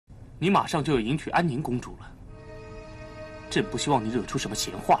你马上就要迎娶安宁公主了，朕不希望你惹出什么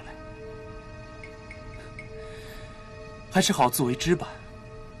闲话来，还是好自为之吧。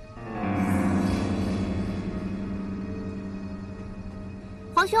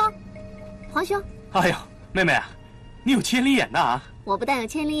皇兄，皇兄！哎呀，妹妹啊，你有千里眼呐啊！我不但有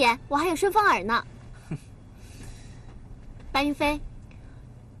千里眼，我还有顺风耳呢。白云飞，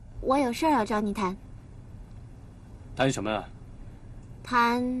我有事儿要找你谈。谈什么啊？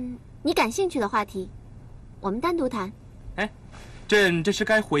谈你感兴趣的话题，我们单独谈。哎，朕这是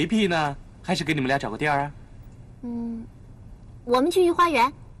该回避呢，还是给你们俩找个地儿啊？我们去御花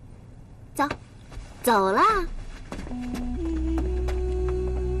园。走，走啦。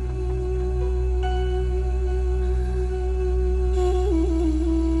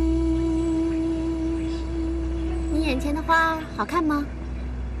你眼前的花好看吗？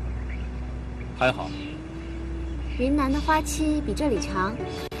还好。云南的花期比这里长，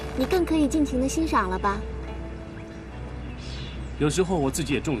你更可以尽情的欣赏了吧？有时候我自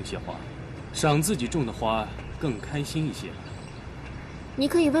己也种一些花，赏自己种的花更开心一些。你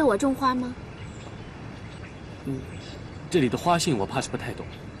可以为我种花吗？这里的花性我怕是不太懂。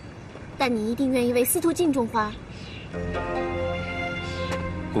但你一定愿意为司徒静种花。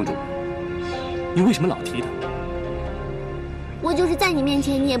公主，你为什么老提她？我就是在你面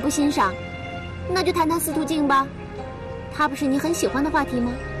前你也不欣赏，那就谈谈司徒静吧。他不是你很喜欢的话题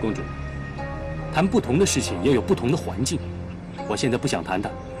吗？公主，谈不同的事情也有不同的环境。我现在不想谈他。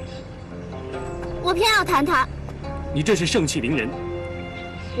我偏要谈他。你这是盛气凌人。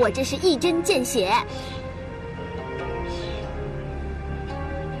我这是一针见血。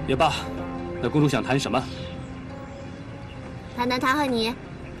也罢，那公主想谈什么？谈谈他和你，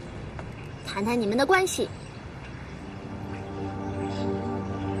谈谈你们的关系。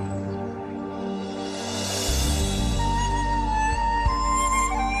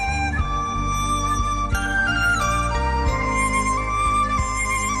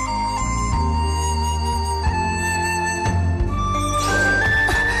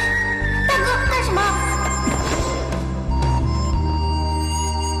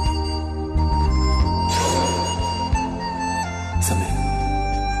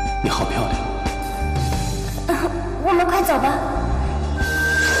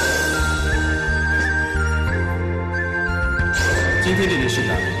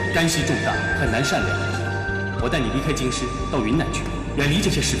干系重大，很难善了。我带你离开京师，到云南去，远离这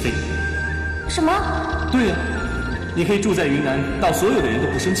些是非。什么？对呀，你可以住在云南，到所有的人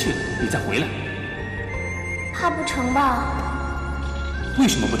都不生气了，你再回来。怕不成吧？为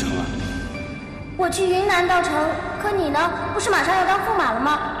什么不成啊？我去云南倒成，可你呢？不是马上要当驸马了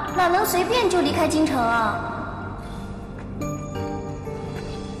吗？哪能随便就离开京城啊？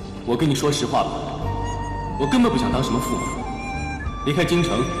我跟你说实话吧，我根本不想当什么驸马。离开京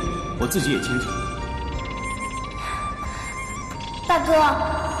城，我自己也清楚。大哥，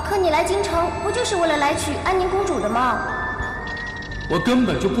可你来京城不就是为了来娶安宁公主的吗？我根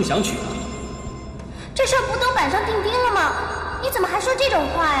本就不想娶她。这事儿不都板上钉钉了吗？你怎么还说这种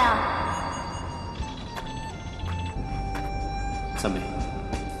话呀？三妹，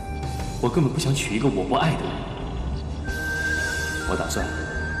我根本不想娶一个我不爱的人。我打算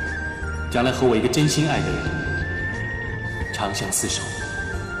将来和我一个真心爱的人长相厮守。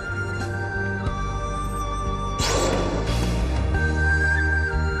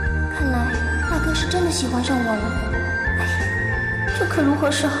看来大哥是真的喜欢上我了。哎，这可如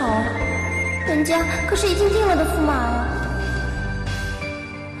何是好啊？人家可是已经定了的驸马呀。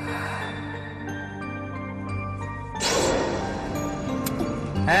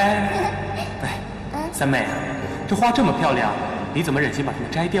哎，三妹，这花这么漂亮，你怎么忍心把它们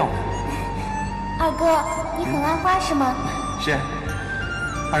摘掉呢？二哥，你很爱花是吗？是，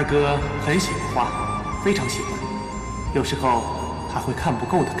二哥很喜欢花，非常喜欢，有时候还会看不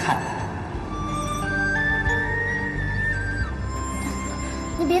够的看。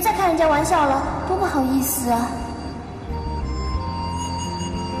你别再开人家玩笑了，多不好意思啊！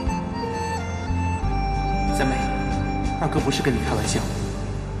三妹，二哥不是跟你开玩笑，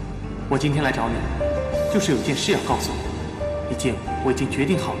我今天来找你，就是有件事要告诉你，一件我已经决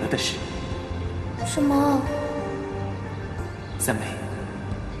定好了的事。什么？三妹，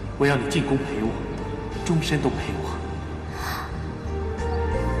我要你进宫陪我，终身都陪我。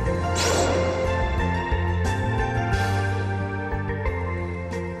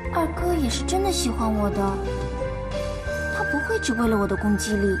二哥也是真的喜欢我的，他不会只为了我的攻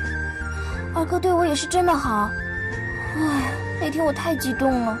击力。二哥对我也是真的好。唉，那天我太激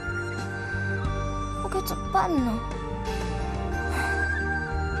动了，我该怎么办呢？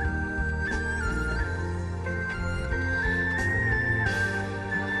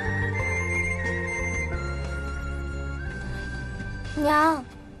娘，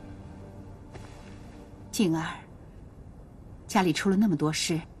静儿，家里出了那么多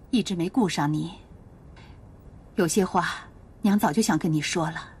事，一直没顾上你。有些话，娘早就想跟你说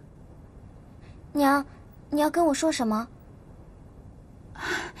了。娘，你要跟我说什么？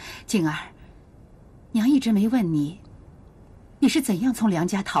静儿，娘一直没问你，你是怎样从梁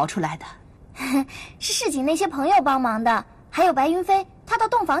家逃出来的？是市井那些朋友帮忙的，还有白云飞，他到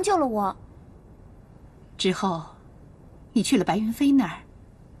洞房救了我。之后，你去了白云飞那儿，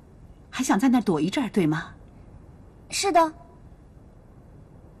还想在那儿躲一阵儿，对吗？是的。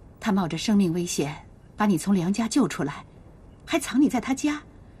他冒着生命危险把你从梁家救出来，还藏你在他家。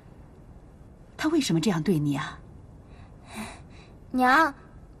他为什么这样对你啊？娘，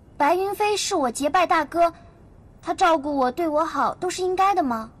白云飞是我结拜大哥，他照顾我对我好都是应该的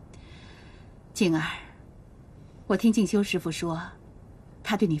吗？静儿，我听静修师傅说，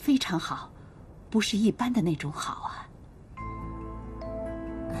他对你非常好，不是一般的那种好啊。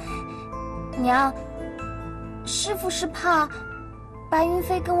娘，师傅是怕白云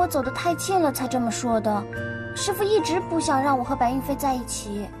飞跟我走得太近了才这么说的。师傅一直不想让我和白云飞在一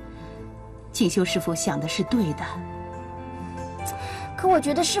起。静修师傅想的是对的，可我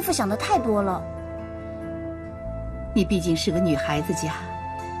觉得师傅想的太多了。你毕竟是个女孩子家，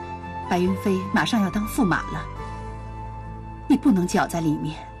白云飞马上要当驸马了，你不能搅在里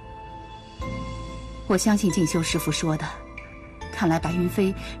面。我相信静修师傅说的，看来白云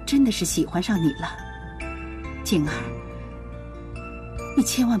飞真的是喜欢上你了。静儿，你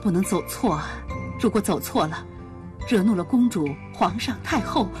千万不能走错啊！如果走错了，惹怒了公主、皇上、太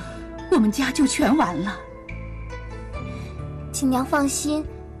后，我们家就全完了。请娘放心，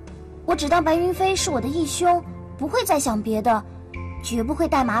我只当白云飞是我的义兄，不会再想别的，绝不会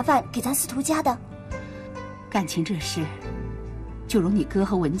带麻烦给咱司徒家的。感情这事，就如你哥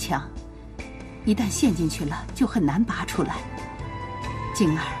和文强，一旦陷进去了，就很难拔出来。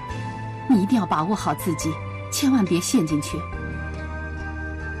静儿，你一定要把握好自己，千万别陷进去。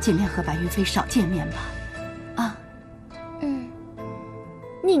尽量和白云飞少见面吧，啊。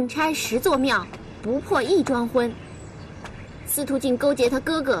宁拆10座庙，不破1桩婚。司徒静勾结他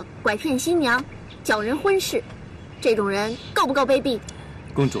哥哥，拐骗新娘，搅人婚事，这种人够不够卑鄙？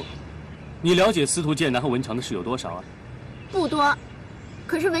公主，你了解司徒剑南和文强的事有多少啊？不多，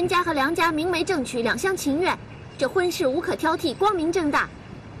可是文家和梁家明媒正娶，两厢情愿，这婚事无可挑剔，光明正大。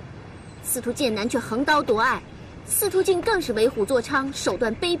司徒剑南却横刀夺爱，司徒静更是为虎作伥，手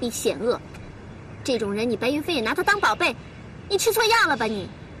段卑鄙险恶。这种人，你白云飞也拿他当宝贝，你吃错药了吧你？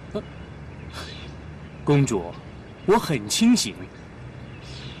公主，我很清醒。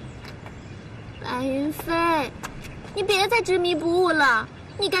白云飞，你别再执迷不悟了，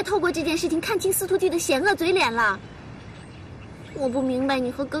你该透过这件事情看清司徒静的险恶嘴脸了。我不明白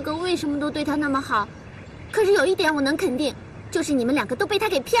你和哥哥为什么都对他那么好，可是有一点我能肯定，就是你们两个都被他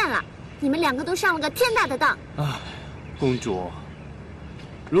给骗了，你们两个都上了个天大的当。唉，公主，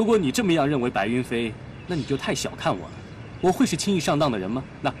如果你这么样认为白云飞，那你就太小看我了。我会是轻易上当的人吗？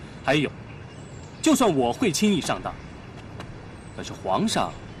那还有，就算我会轻易上当，可是皇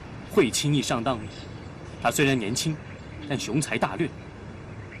上会轻易上当吗？他虽然年轻，但雄才大略，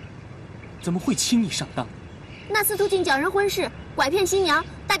怎么会轻易上当？那司徒静搅人婚事，拐骗新娘，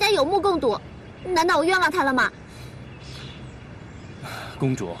大家有目共睹，难道我冤枉他了吗？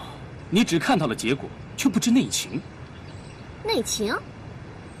公主，你只看到了结果，却不知内情。内情？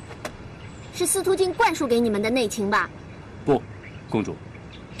是司徒静灌输给你们的内情吧？不，公主，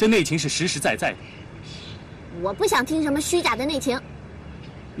这内情是实实在在的。我不想听什么虚假的内情。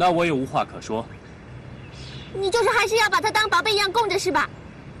那我也无话可说。你就是还是要把他当宝贝一样供着是吧？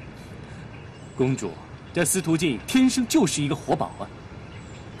公主，这司徒静天生就是一个活宝啊！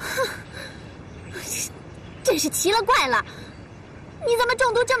哼，真是奇了怪了，你怎么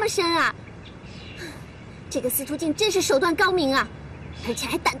中毒这么深啊？这个司徒静真是手段高明啊，而且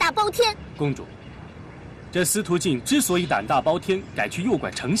还胆大包天。公主，这司徒静之所以胆大包天，改去诱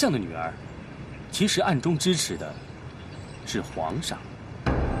拐丞相的女儿，其实暗中支持的是皇上。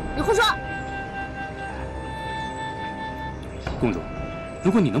你胡说！公主，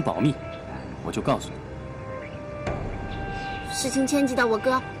如果你能保密，我就告诉你。事情牵及到我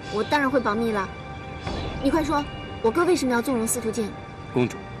哥，我当然会保密了。你快说，我哥为什么要纵容司徒静？公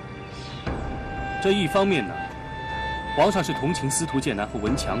主，这一方面呢，皇上是同情司徒剑南和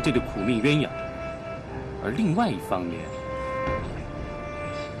文强这对苦命鸳鸯，而另外一方面，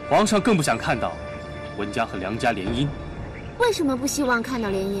皇上更不想看到文家和梁家联姻。为什么不希望看到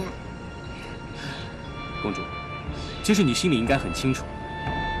联姻？公主，其实你心里应该很清楚，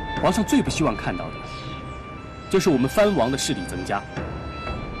皇上最不希望看到的，就是我们藩王的势力增加。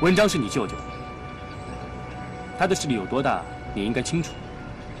文章是你舅舅，他的势力有多大，你应该清楚，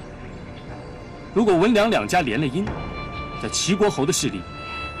如果文梁两家联了姻，在齐国侯的势力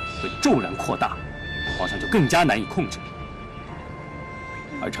会骤然扩大，皇上就更加难以控制，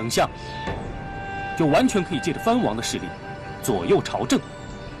而丞相就完全可以借着藩王的势力左右朝政。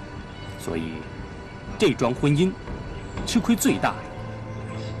所以，这桩婚姻吃亏最大的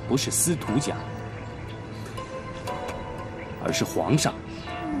不是司徒家，而是皇上。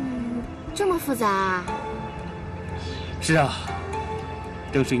这么复杂啊？是啊，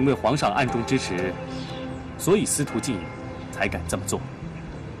正是因为皇上暗中支持，所以司徒静才敢这么做。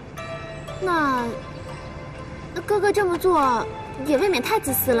那哥哥这么做也未免太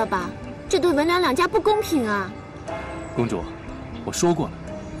自私了吧？这对文梁两家不公平啊！公主，我说过了，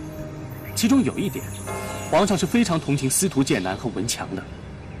其中有一点，皇上是非常同情司徒剑南和文强的。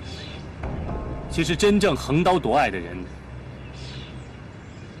其实真正横刀夺爱的人，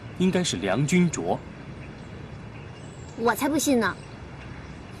应该是梁君卓。我才不信呢！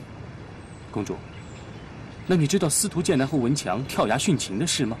公主，那你知道司徒剑南和文强跳崖殉情的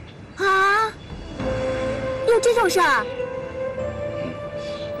事吗？啊，有这种事儿？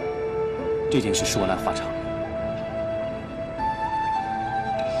这件事说来话长。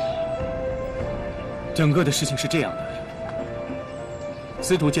整个的事情是这样的：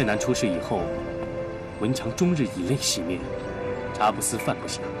司徒剑南出事以后，文强终日以泪洗面，茶不思饭不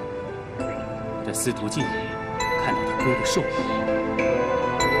想。这司徒静看到他哥哥受苦，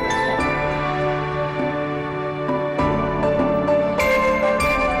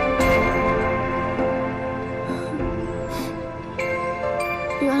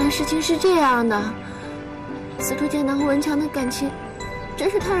原来事情是这样的。司徒剑南和文强的感情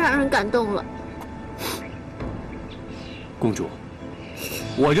真是太让人感动了。公主，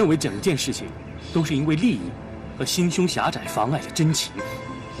我认为整件事情都是因为利益和心胸狭窄妨碍了真情。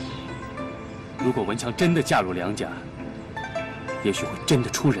如果文强真的嫁入梁家，也许会真的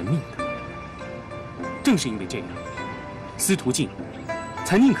出人命的。正是因为这样，司徒静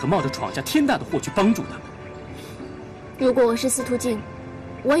才宁可冒着闯下天大的祸去帮助他们。如果我是司徒静，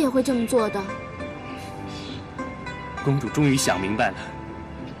我也会这么做的。公主终于想明白了。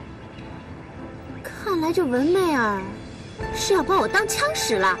看来这文媚儿是要把我当枪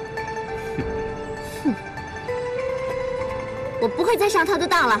使了。哼，我不会再上她的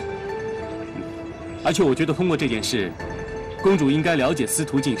当了。而且我觉得通过这件事，公主应该了解司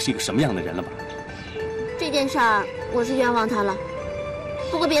徒静是一个什么样的人了吧？这件事儿我是冤枉她了，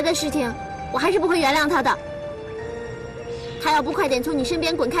不过别的事情我还是不会原谅她的。她要不快点从你身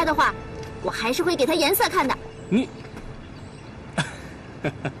边滚开的话，我还是会给她颜色看的。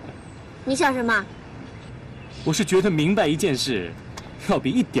你笑什么？我是觉得明白一件事，要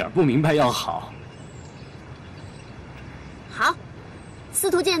比一点不明白要好。好，司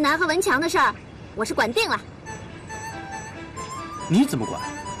徒剑南和文强的事儿，我是管定了。你怎么管？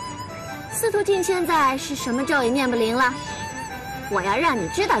司徒静现在是什么咒也念不灵了，我要让你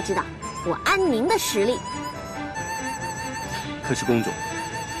知道知道我安宁的实力。可是公主，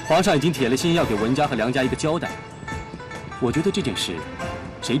皇上已经铁了心要给文家和梁家一个交代。我觉得这件事，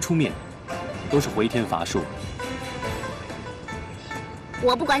谁出面，都是回天乏术。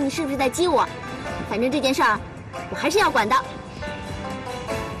我不管你是不是在激我，反正这件事儿，我还是要管的。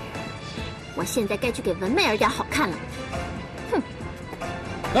我现在该去给文媚儿点好看了。哼！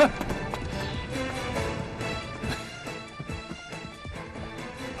哎，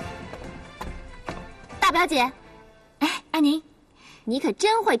大表姐，哎，安宁，你可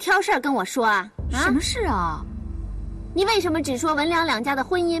真会挑事儿跟我说啊！什么事啊？你为什么只说文梁两家的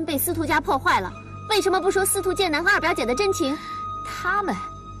婚姻被司徒家破坏了？为什么不说司徒剑南和二表姐的真情？他们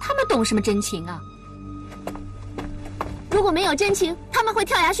懂什么真情啊？如果没有真情，他们会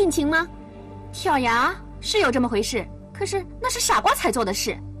跳崖殉情吗？跳崖是有这么回事，可是那是傻瓜才做的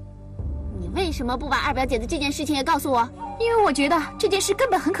事。你为什么不把二表姐的这件事情也告诉我？因为我觉得这件事根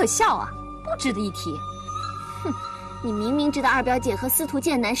本很可笑啊，不值得一提。哼，你明明知道二表姐和司徒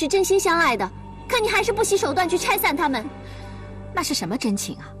剑南是真心相爱的，可你还是不惜手段去拆散他们。那是什么真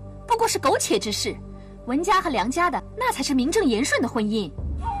情啊？不过是苟且之事。文家和梁家的那才是名正言顺的婚姻。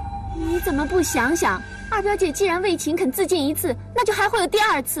你怎么不想想，二表姐既然为情肯自尽一次，那就还会有第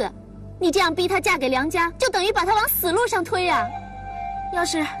二次。你这样逼她嫁给梁家，就等于把她往死路上推啊！要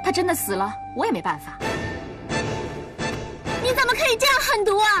是她真的死了，我也没办法。你怎么可以这样狠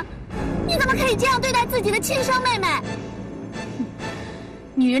毒啊？你怎么可以这样对待自己的亲生妹妹？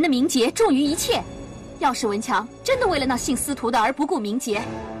女人的名节重于一切。要是文强真的为了那姓司徒的而不顾名节，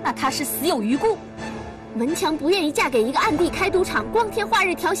那他是死有余辜。文强不愿意嫁给一个暗地开赌场、光天化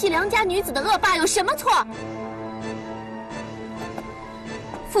日调戏良家女子的恶霸有什么错？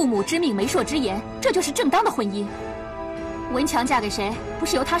父母之命，媒妁之言，这就是正当的婚姻。文强嫁给谁，不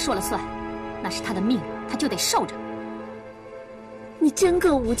是由他说了算，那是他的命，他就得受着。你真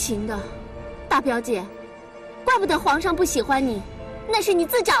够无情的，大表姐，怪不得皇上不喜欢你，那是你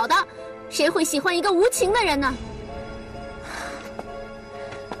自找的，谁会喜欢一个无情的人呢？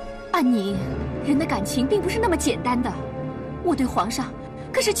安宁，人的感情并不是那么简单的，我对皇上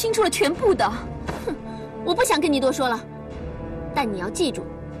可是倾注了全部的。哼，我不想跟你多说了，但你要记住，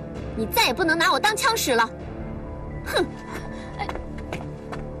你再也不能拿我当枪使了。哼，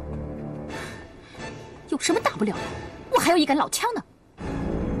有什么大不了的？我还有一杆老枪呢。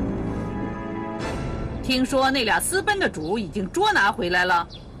听说那俩私奔的主已经捉拿回来了。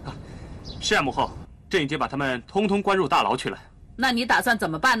是啊，母后，朕已经把他们通通关入大牢去了。那你打算怎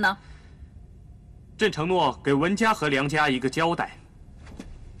么办呢？朕承诺给文家和梁家一个交代。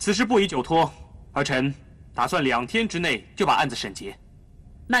此事不宜久拖，儿臣打算2天之内就把案子审结。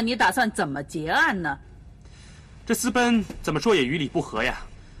那你打算怎么结案呢？这私奔怎么说也于理不合呀。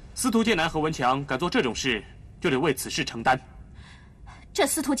司徒剑南和文强敢做这种事，就得为此事承担。这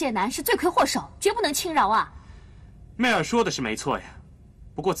司徒剑南是罪魁祸首，绝不能轻饶啊！妹儿说的是没错呀，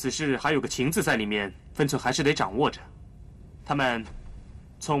不过此事还有个情字在里面，分寸还是得掌握着。他们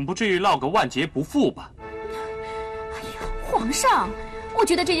总不至于落个万劫不复吧？哎呀，皇上，我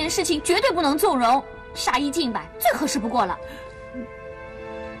觉得这件事情绝对不能纵容，杀一儆百，最合适不过了。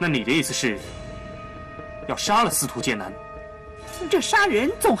那你的意思是，要杀了司徒剑南？这杀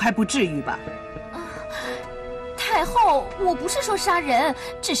人总还不至于吧？太后，我不是说杀人，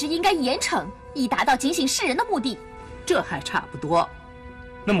只是应该严惩，以达到警醒世人的目的。这还差不多。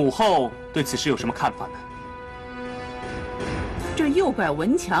那母后对此事有什么看法呢？这诱拐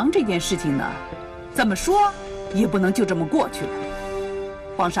文强这件事情呢，怎么说也不能就这么过去了。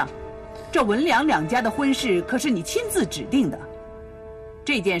皇上，这文梁两家的婚事可是你亲自指定的，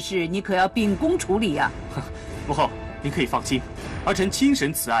这件事你可要秉公处理呀。母后，您可以放心，儿臣亲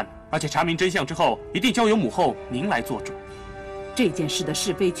审此案，而且查明真相之后，一定交由母后您来做主。这件事的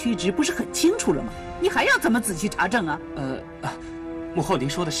是非曲直不是很清楚了吗？你还要怎么仔细查证啊？母后您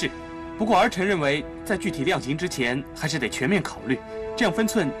说的是，不过儿臣认为，在具体量刑之前，还是得全面考虑，这样分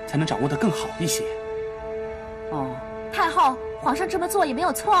寸才能掌握得更好一些。哦，太后，皇上这么做也没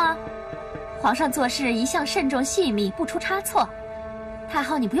有错啊。皇上做事一向慎重细密，不出差错。太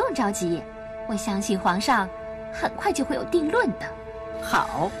后，你不用着急，我相信皇上很快就会有定论的。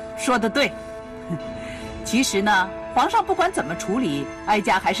好，说得对。其实呢，皇上不管怎么处理，哀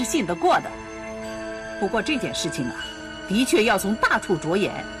家还是信得过的。不过这件事情啊，的确要从大处着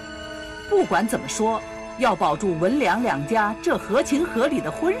眼。不管怎么说，要保住文梁两家这合情合理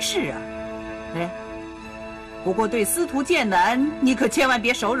的婚事啊。哎，不过对司徒剑南，你可千万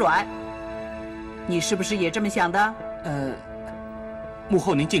别手软。你是不是也这么想的？母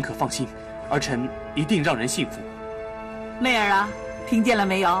后您尽可放心，儿臣一定让人信服。妹儿啊，听见了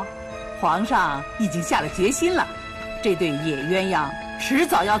没有？皇上已经下了决心了，这对野鸳鸯迟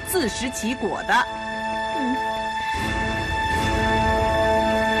早要自食其果的。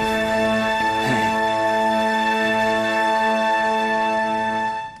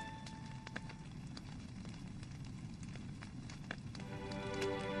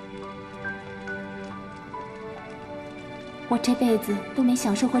我这辈子都没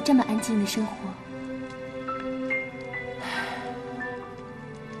享受过这么安静的生活。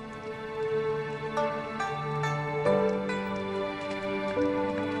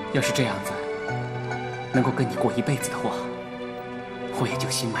要是这样子，能够跟你过一辈子的话，我也就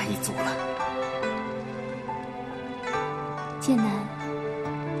心满意足了。剑南，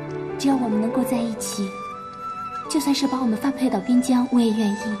只要我们能够在一起，就算是把我们发配到边疆，我也愿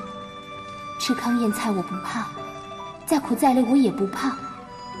意。吃糠咽菜我不怕，再苦再累我也不怕，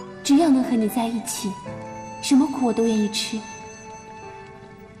只要能和你在一起，什么苦我都愿意吃。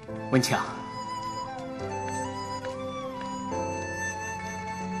文强，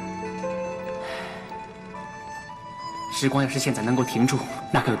时光要是现在能够停住，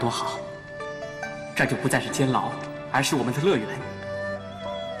那该有多好！这就不再是监牢，而是我们的乐园。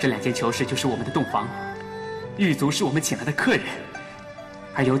这2间囚室就是我们的洞房，狱卒是我们请来的客人，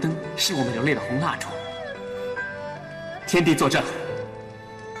而油灯是我们流泪的红蜡烛。天地作证，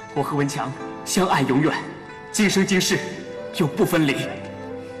我和文强相爱永远，今生今世永不分离。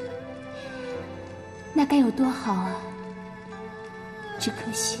那该有多好啊！只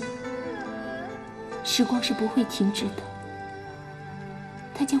可惜，时光是不会停止的，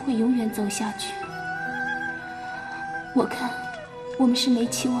它将会永远走下去。我看，我们是没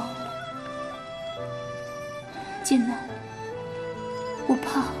期望了。剑南，我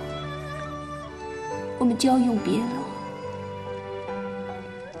怕我们就要永别了。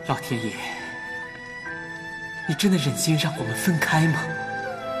老天爷，你真的忍心让我们分开吗？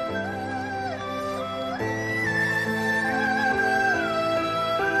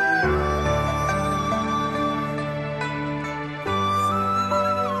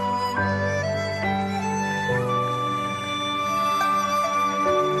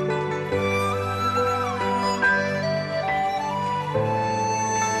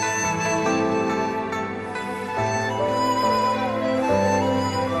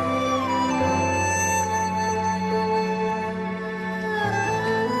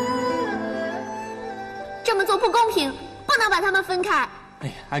不公平，不能把他们分开。哎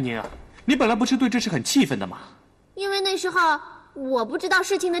呀，安宁啊，你本来不是对这事很气愤的吗？因为那时候我不知道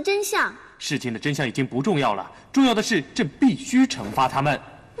事情的真相。事情的真相已经不重要了，重要的是朕必须惩罚他们。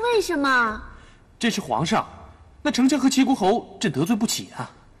为什么？朕是皇上，那丞相和齐国侯朕得罪不起啊。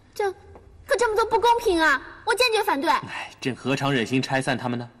可这么做不公平啊！我坚决反对。哎，朕何尝忍心拆散他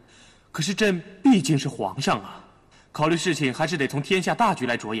们呢？可是朕毕竟是皇上啊，考虑事情还是得从天下大局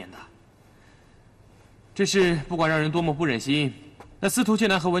来着眼的。这事不管让人多么不忍心，那司徒剑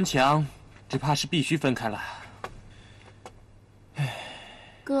南和文强，只怕是必须分开了。唉，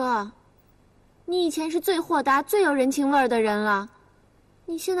哥，你以前是最豁达、最有人情味儿的人了，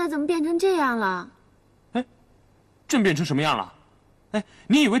你现在怎么变成这样了？哎，朕变成什么样了？哎，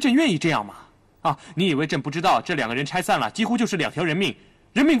你以为朕愿意这样吗？啊，你以为朕不知道这两个人拆散了，几乎就是2条人命，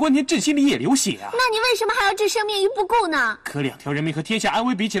人命关天，朕心里也流血啊。那你为什么还要置生命于不顾呢？可2条人命和天下安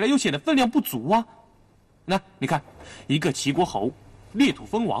危比起来，又显得分量不足啊。那你看，一个齐国侯，裂土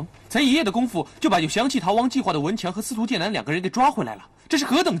封王，才1夜的功夫就把有降齐逃亡计划的文强和司徒剑南2个人给抓回来了，这是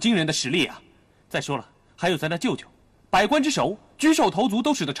何等惊人的实力啊！再说了，还有咱的舅舅，百官之首，举手投足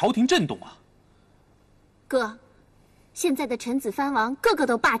都使得朝廷震动啊。哥，现在的臣子藩王个个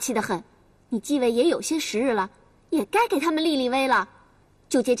都霸气得很，你继位也有些时日了，也该给他们立立威了。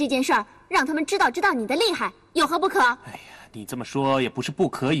就借这件事儿，让他们知道你的厉害，有何不可？哎呀，你这么说也不是不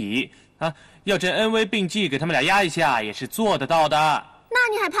可以啊。要朕恩威并济，给他们俩压一下，也是做得到的。那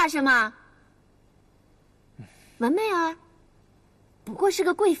你还怕什么？文媚儿，不过是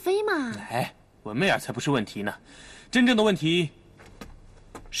个贵妃嘛。哎，文媚儿才不是问题呢，真正的问题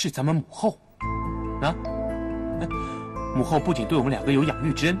是咱们母后啊。哎，母后不仅对我们2个有养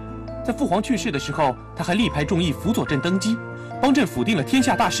育之恩，在父皇去世的时候，她还力排众议辅佐朕登基，帮朕辅定了天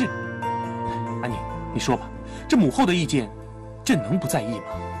下大事。安宁，你说吧，这母后的意见，朕能不在意吗？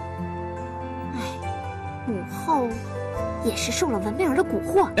母后也是受了文媚儿的蛊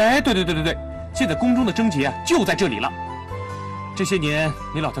惑。哎，对，现在宫中的症结啊，就在这里了。这些年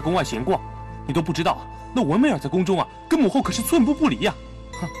你老在宫外闲逛，你都不知道，那文媚儿在宫中啊，跟母后可是寸步不离呀。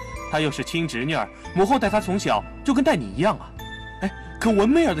哼，她又是亲侄女儿，母后带她从小就跟带你一样啊。哎，可文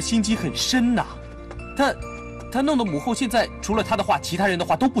媚儿的心机很深呐，她弄得母后现在除了她的话，其他人的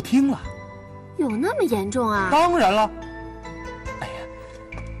话都不听了。有那么严重啊？当然了。哎呀，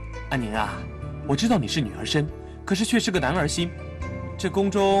安宁啊，我知道你是女儿身，可是却是个男儿心。这宫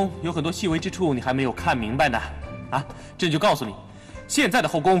中有很多细微之处，你还没有看明白呢。啊，朕就告诉你，现在的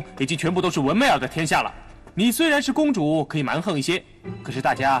后宫已经全部都是文媚儿的天下了。你虽然是公主，可以蛮横一些，可是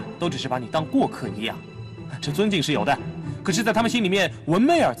大家都只是把你当过客一样。这尊敬是有的，可是在他们心里面，文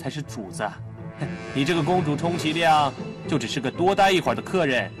媚儿才是主子。你这个公主充其量就只是个多待一会儿的客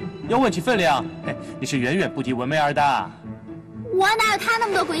人，要问起分量，你是远远不及文媚儿的。我哪有他那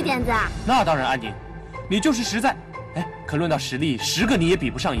么多鬼点子啊？那当然，安宁，你就是实在。哎，可论到实力，10个你也比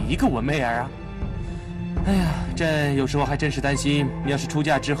不上1个文媚儿啊。哎呀，朕有时候还真是担心，你要是出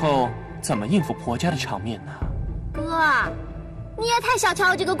嫁之后，怎么应付婆家的场面呢？哥，你也太小瞧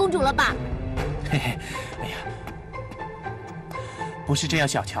我这个公主了吧？嘿嘿，哎呀，不是这样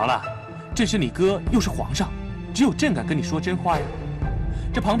小瞧了，朕是你哥，又是皇上，只有朕敢跟你说真话呀。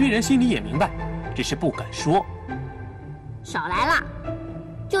这旁边人心里也明白，只是不敢说。少来了，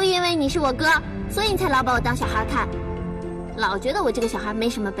就因为你是我哥，所以你才老把我当小孩看，老觉得我这个小孩没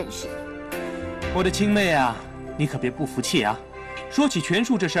什么本事。我的亲妹啊，你可别不服气啊！说起权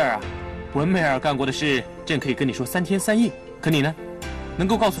术这事儿啊，文媚儿干过的事，朕可以跟你说3天3夜。可你呢，能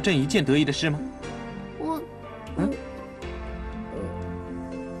够告诉朕1件得意的事吗？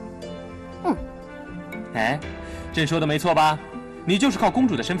哎，朕说的没错吧？你就是靠公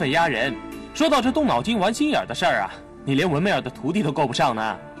主的身份压人。说到这动脑筋玩心眼的事儿啊，你连文媚儿的徒弟都够不上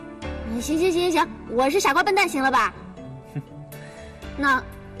呢。行，我是傻瓜笨蛋，行了吧？那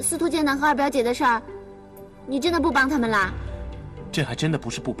司徒剑南和2表姐的事儿，你真的不帮他们啦？朕还真的不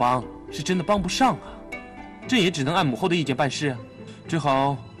是不帮，是真的帮不上啊。朕也只能按母后的意见办事啊，只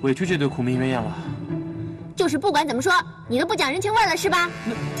好委屈这对苦命鸳鸯了。就是不管怎么说，你都不讲人情味了是吧？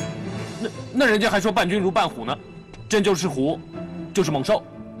那人家还说伴君如伴虎呢，朕就是虎，就是猛兽。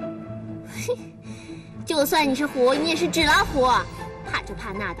就算你是虎，你也是纸老虎，怕这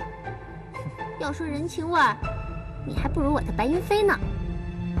怕那的。要说人情味儿，你还不如我的白云飞呢。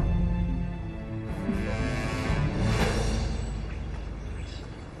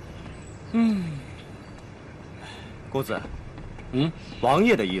公子，王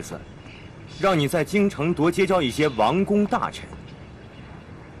爷的意思，让你在京城多结交一些王公大臣。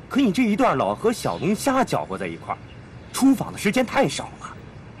可你这一段老和小龙虾搅和在一块儿，出访的时间太少了。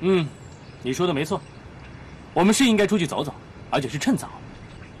你说的没错，我们是应该出去走走，而且是趁早。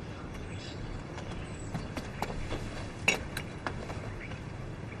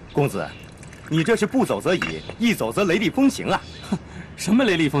公子，你这是不走则已，一走则雷厉风行啊！什么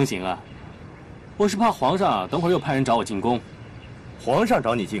雷厉风行啊？我是怕皇上等会儿又派人找我进宫。皇上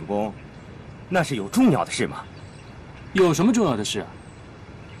找你进宫，那是有重要的事吗？有什么重要的事啊？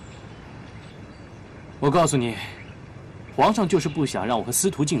我告诉你，皇上就是不想让我和司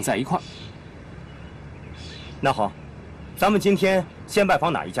徒静在一块儿。那好，咱们今天先拜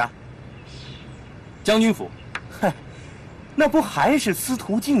访哪一家？将军府。嗨，那不还是司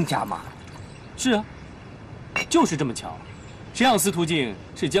徒静家吗？是啊，就是这么巧，谁让司徒静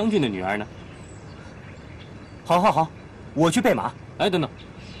是将军的女儿呢？好，我去备马。哎，等等，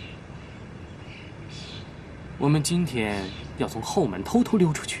我们今天要从后门偷偷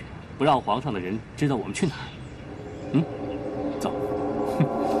溜出去，不让皇上的人知道我们去哪儿。走。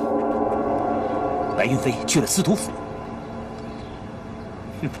白云飞去了司徒府。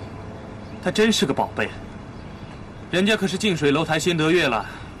他真是个宝贝，人家可是近水楼台先得月了。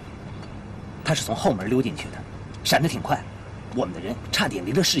他是从后门溜进去的，闪得挺快，我们的人差点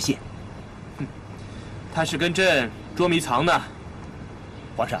离了视线。他是跟朕捉迷藏呢。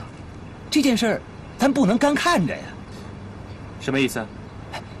皇上，这件事儿咱不能干看着呀。什么意思？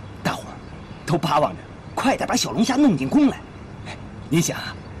大伙儿都巴望着快点把小龙虾弄进宫来。您想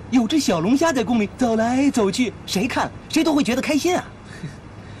啊，有只小龙虾在宫里走来走去，谁看谁都会觉得开心啊。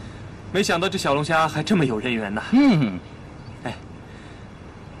没想到这小龙虾还这么有人缘呢。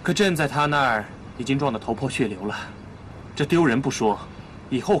可朕在他那儿已经撞得头破血流了，这丢人不说，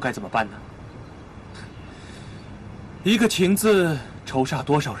以后该怎么办呢？一个情字仇煞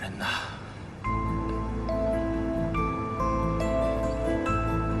多少人呐！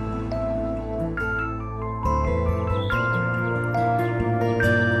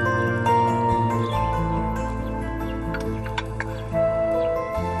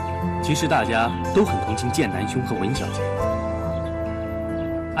其实大家都很同情剑南兄和文小姐。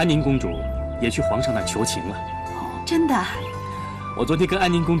安宁公主也去皇上那儿求情了。真的？我昨天跟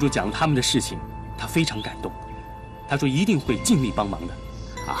安宁公主讲了他们的事情，她非常感动。她说一定会尽力帮忙的。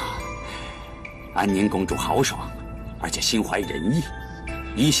安宁公主豪爽，而且心怀仁义，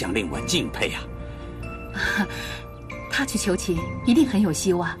一向令我敬佩啊。她去求情一定很有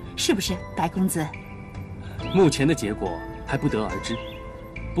希望，是不是，白公子？目前的结果还不得而知，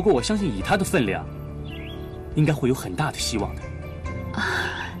不过我相信以她的分量，应该会有很大的希望的。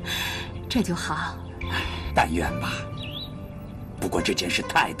这就好。但愿吧。不过这件事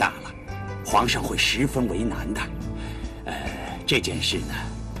太大了，皇上会十分为难的。这件事呢，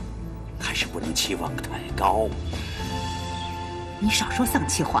还是不能期望太高。你少说丧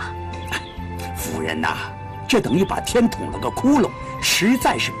气话。夫人呐，这等于把天捅了个窟窿，实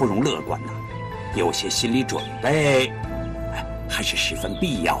在是不容乐观呐。有些心理准备，还是十分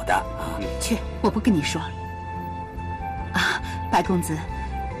必要的啊。去，我不跟你说。白公子，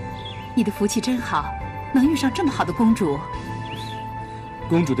你的福气真好，能遇上这么好的公主。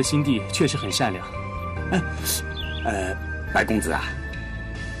公主的心地确实很善良。白公子啊，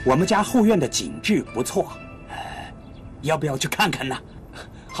我们家后院的景致不错，要不要去看看呢？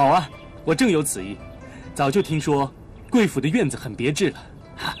好啊，我正有此意。早就听说贵府的院子很别致了。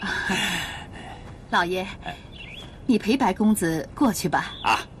老爷，你陪白公子过去吧。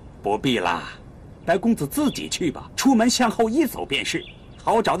不必啦，白公子自己去吧，出门向后一走便是，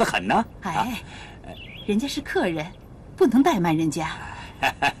好找得很呢。人家是客人，不能怠慢人家。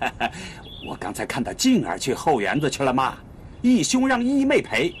我刚才看到静儿去后园子去了嘛，义兄让义妹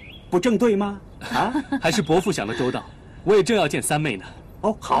陪，不正对吗？还是伯父想得周到，我也正要见三妹呢。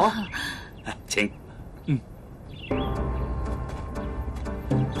好啊，请。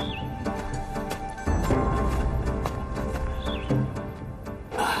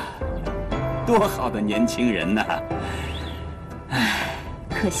多好的年轻人呐！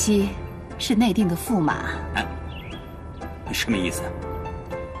可惜是内定的驸马。什么意思？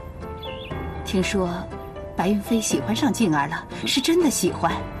听说白云飞喜欢上静儿了，是真的喜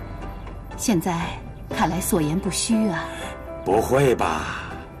欢。现在看来所言不虚啊。不会吧？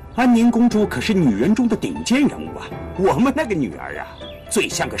安宁公主可是女人中的顶尖人物啊！我们那个女儿啊，最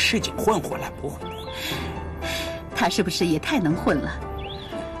像个市井混混了。不会，他是不是也太能混了？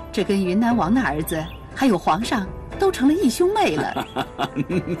这跟云南王的儿子还有皇上都成了义兄妹了。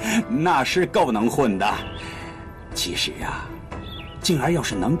那是够能混的。其实啊，静儿要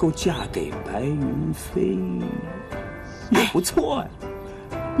是能够嫁给白云飞，也不错呀。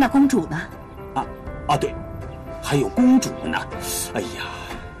那公主呢？对，还有公主呢。哎呀，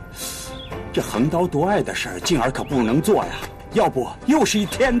这横刀夺爱的事儿，静儿可不能做呀，要不又是一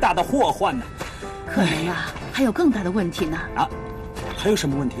天大的祸患呢。可能啊，还有更大的问题呢。还有什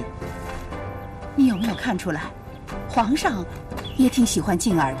么问题？你有没有看出来，皇上也挺喜欢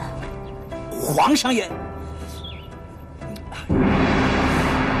静儿的？皇上也……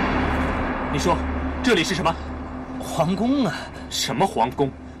你说，这里是什么？皇宫啊！什么皇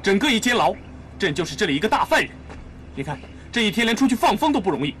宫？整个一监牢，朕就是这里一个大犯人。你看，这一天连出去放风都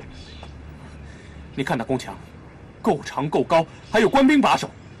不容易。你看那宫墙，够长够高，还有官兵把守，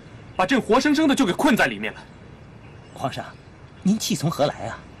把朕活生生的就给困在里面了。皇上，您气从何来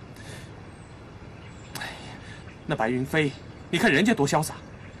啊？那白云飞，你看人家多潇洒，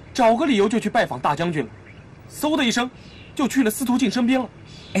找个理由就去拜访大将军了，嗖的一声，就去了司徒静身边了。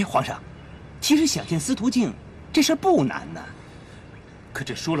哎，皇上，其实想见司徒静，这事儿不难呢。可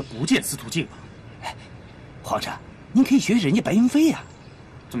朕说了不见司徒静嘛。哎，皇上，您可以学人家白云飞呀。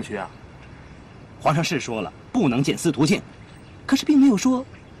怎么学啊？皇上是说了不能见司徒静，可是并没有说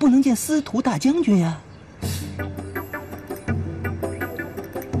不能见司徒大将军呀。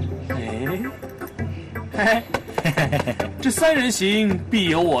哎，这三人行必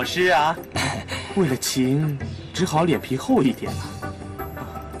有我师啊！为了情，只好脸皮厚一点了。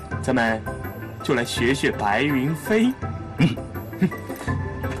咱们就来学学白云飞。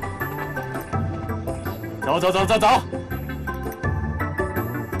走走走走走！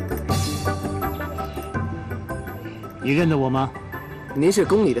你认得我吗？您是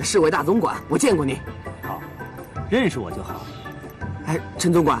宫里的侍卫大总管，我见过您。好，认识我就好。哎，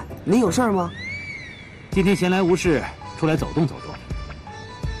陈总管，您有事儿吗？今天闲来无事，出来走动走动。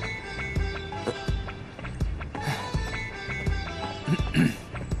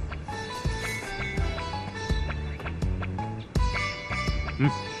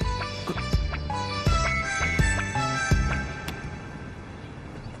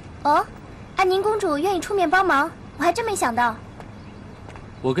哦，安宁公主愿意出面帮忙，我还真没想到。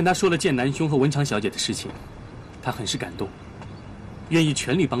我跟她说了剑南兄和文强小姐的事情，她很是感动，愿意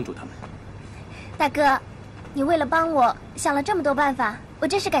全力帮助他们。大哥，你为了帮我想了这么多办法，我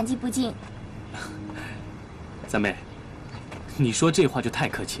真是感激不尽。三妹，你说这话就太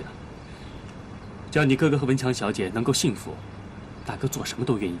客气了。只要你哥哥和文强小姐能够幸福，大哥做什么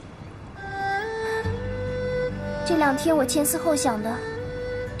都愿意。这2天我前思后想的，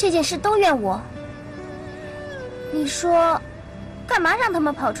这件事都怨我。你说，干嘛让他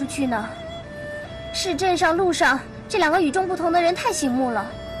们跑出去呢？市镇上、路上这2个与众不同的人太醒目了。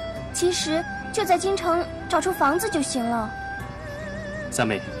其实就在京城找出房子就行了。三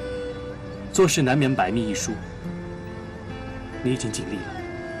妹，做事难免百密一疏，你已经尽力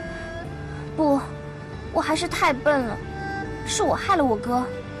了。不，我还是太笨了，是我害了我哥。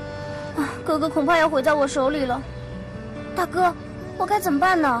哥哥恐怕要毁在我手里了。大哥，我该怎么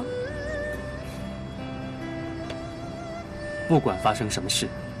办呢？不管发生什么事，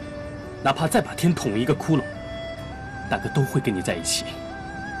哪怕再把天捅一个窟窿，大哥都会跟你在一起。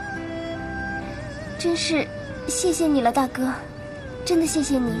真是谢谢你了，大哥，真的谢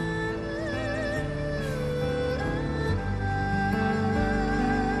谢你。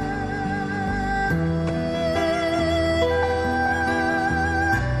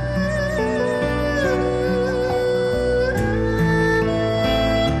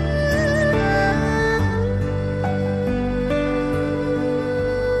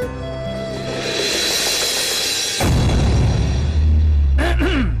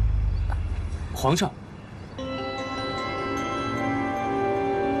皇上，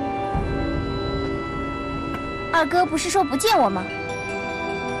二哥不是说不见我吗？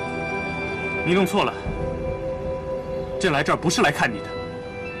你弄错了，朕来这儿不是来看你的，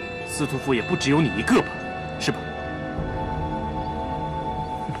司徒府也不只有你一个吧，是吧？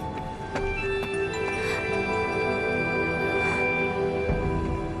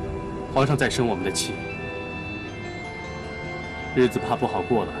皇上在生我们的气，日子怕不好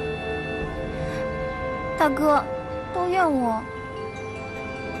过了。大哥，都怨我。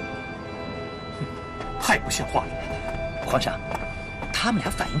太不像话了！皇上，他们俩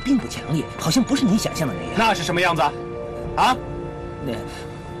反应并不强烈，好像不是您想象的那样。那是什么样子啊？啊？那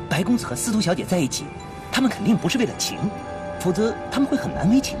白公子和司徒小姐在一起，他们肯定不是为了情，否则他们会很难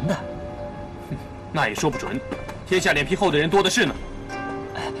为情的。那也说不准，天下脸皮厚的人多的是呢。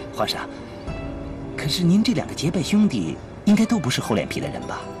皇上，可是您这两个结拜兄弟应该都不是厚脸皮的人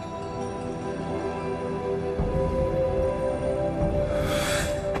吧？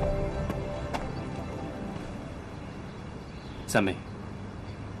三妹，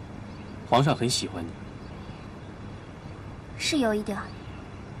皇上很喜欢你，是有一点。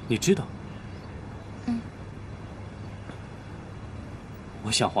你知道？嗯。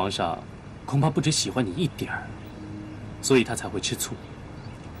我想皇上恐怕不只喜欢你一点儿，所以他才会吃醋。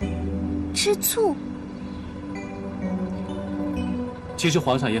吃醋？其实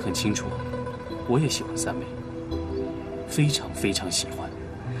皇上也很清楚，我也喜欢三妹，非常非常喜欢。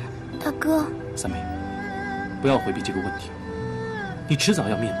大哥，三妹，不要回避这个问题，你迟早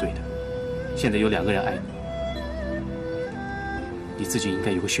要面对的。现在有2个人爱你，你自己应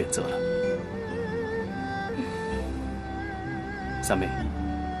该有个选择了。三妹，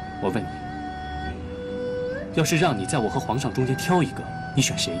我问你，要是让你在我和皇上中间挑一个，你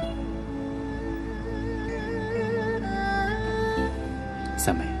选谁？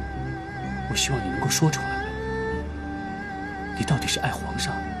三妹，我希望你能够说出来，你到底是爱皇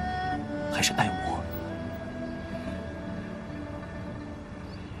上，还是爱我？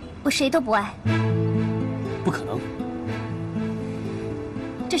我谁都不爱。不可能，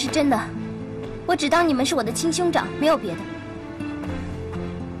这是真的。我只当你们是我的亲兄长，没有别的。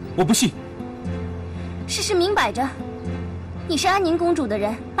我不信。事实明摆着，你是安宁公主的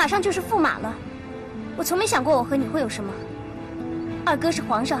人，马上就是驸马了。我从没想过我和你会有什么。二哥是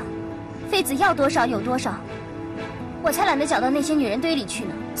皇上，妃子要多少有多少，我才懒得搅到那些女人堆里去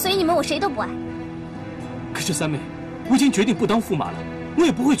呢。所以你们我谁都不爱。可是三妹，我已经决定不当驸马了，我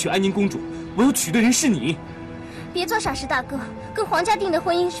也不会娶安宁公主，我要娶的人是你。别做傻事，大哥，跟皇家定的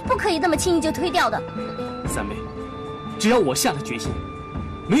婚姻是不可以那么轻易就推掉的。三妹，只要我下了决心，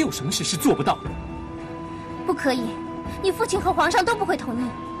没有什么事是做不到的。不可以，你父亲和皇上都不会同意。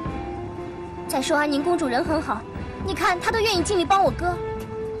再说安宁公主人很好，你看她都愿意尽力帮我哥，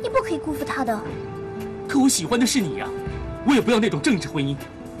你不可以辜负她的。可我喜欢的是你呀，我也不要那种政治婚姻，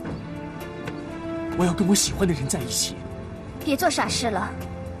我要跟我喜欢的人在一起。别做傻事了，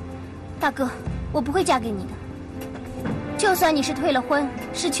大哥，我不会嫁给你的。就算你是退了婚，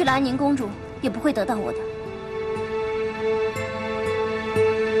失去了安宁公主，也不会得到我的。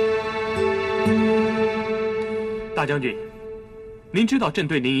大将军，您知道朕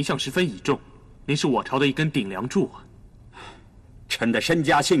对您一向十分倚重，您是我朝的一根顶梁柱啊。臣的身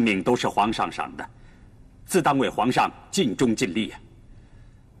家性命都是皇上赏的，自当为皇上尽忠尽力啊。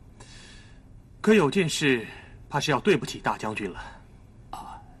可有件事，怕是要对不起大将军了。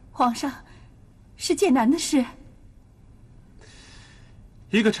皇上，是剑南的事。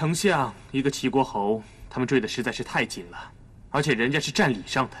一个丞相，一个齐国侯，他们追得实在是太紧了，而且人家是占理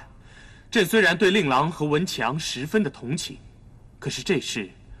上的。朕虽然对令郎和文强十分的同情，可是这事，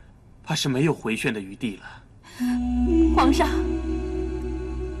怕是没有回旋的余地了。皇上，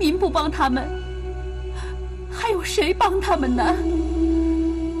您不帮他们，还有谁帮他们呢？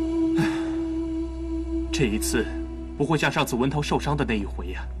这一次，不会像上次文涛受伤的那一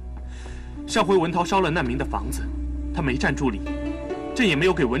回呀。上回文涛烧了难民的房子，他没站住理，朕也没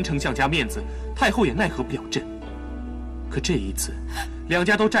有给文丞相家面子，太后也奈何不了朕。可这一次，两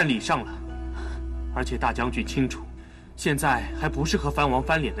家都站理上了，而且大将军清楚，现在还不是和藩王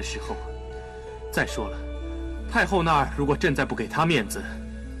翻脸的时候。再说了，太后那儿如果朕再不给他面子，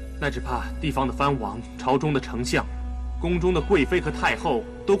那只怕地方的藩王、朝中的丞相、宫中的贵妃和太后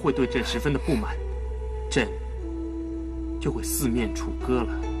都会对朕十分的不满，朕就会四面楚歌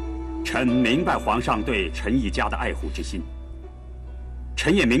了。臣明白皇上对臣一家的爱护之心，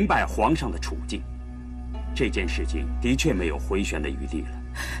臣也明白皇上的处境。这件事情的确没有回旋的余地了，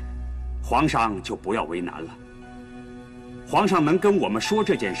皇上就不要为难了。皇上能跟我们说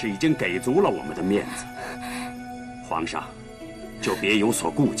这件事，已经给足了我们的面子。皇上就别有所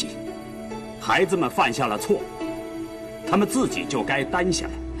顾忌，孩子们犯下了错，他们自己就该担下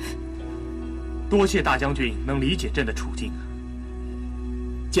来。多谢大将军能理解朕的处境。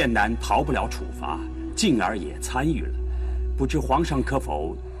剑南逃不了处罚，进而也参与了，不知皇上可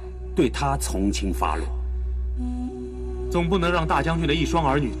否对他从轻发落？总不能让大将军的一双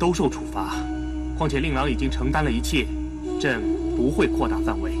儿女都受处罚。况且令郎已经承担了一切，朕不会扩大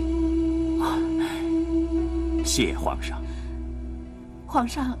范围。谢皇上。皇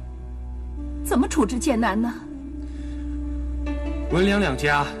上，怎么处置剑南呢？文良两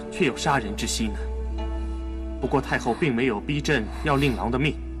家却有杀人之心呢。不过太后并没有逼朕要令郎的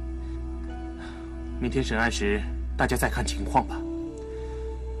命。明天审案时，大家再看情况吧。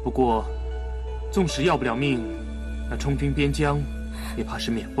不过，纵使要不了命，那充军边疆，也怕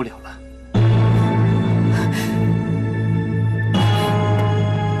是免不了了。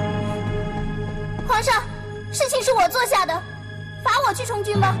命是我做下的，罚我去充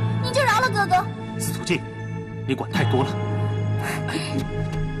军吧，你就饶了哥哥。司徒静，你管太多了。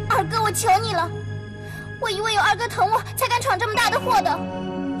二哥，我求你了，我以为有二哥疼我，才敢闯这么大的祸的。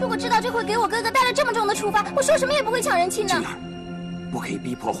如果知道这会给我哥哥带来这么重的处罚，我说什么也不会抢人亲的。静儿，不可以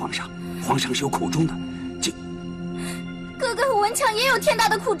逼迫皇上，皇上是有苦衷的。哥哥和文强也有天大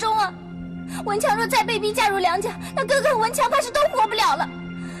的苦衷啊！文强若再被逼嫁入梁家，那哥哥和文强怕是都活不了了。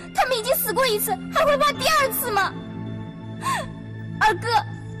他们已经死过一次，还会怕第二次吗？二哥，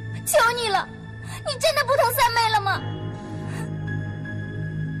求你了，你真的不疼三妹了吗？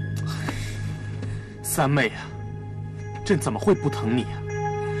三妹啊，朕怎么会不疼你啊？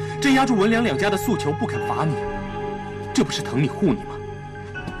朕压住文梁两家的诉求不肯罚你，这不是疼你护你吗？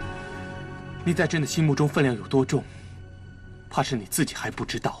你在朕的心目中分量有多重，怕是你自己还不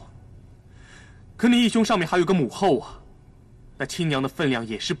知道。可你义兄上面还有个母后啊，那亲娘的分量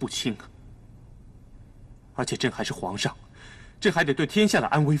也是不轻啊。而且朕还是皇上，朕还得对天下的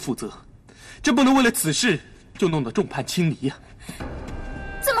安危负责，朕不能为了此事就弄得众叛亲离呀。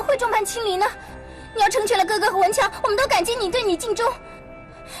怎么会众叛亲离呢？你要成全了哥哥和文强，我们都感激你，对你尽忠。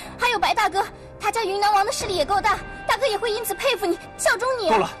还有白大哥，他家云南王的势力也够大，大哥也会因此佩服你，效忠你。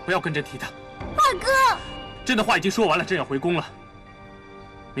够了，不要跟朕提他。二哥，朕的话已经说完了，朕要回宫了。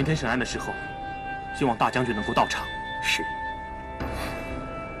明天审案的时候，希望大将军能够到场。是。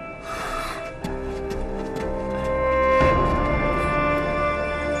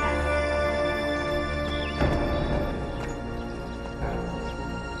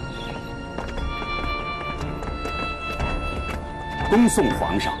恭送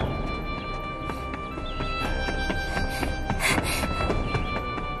皇上。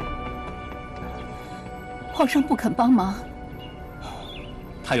皇上不肯帮忙，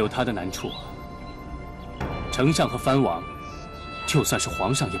他有他的难处。丞相和藩王，就算是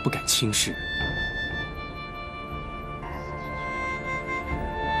皇上也不敢轻视。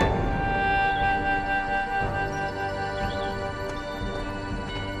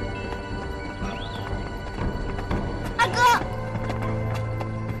二哥，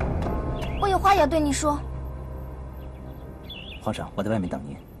我有话要对你说。皇上，我在外面等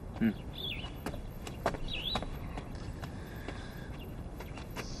您。嗯。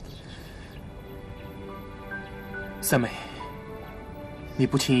三妹，你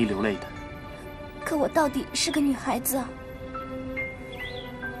不轻易流泪的。可我到底是个女孩子啊。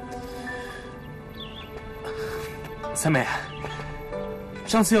三妹，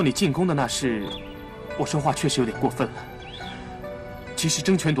上次要你进宫的那事，我说话确实有点过分了。其实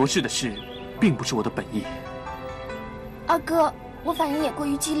争权夺势的事，并不是我的本意。二哥，我反应也过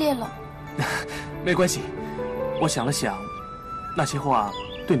于激烈了。没关系，我想了想，那些话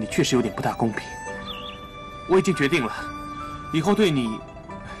对你确实有点不大公平。我已经决定了，以后对你，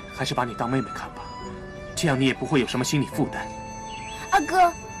还是把你当妹妹看吧，这样你也不会有什么心理负担。二哥，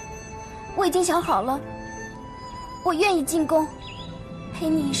我已经想好了，我愿意进宫，陪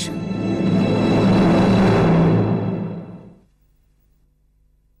你一生。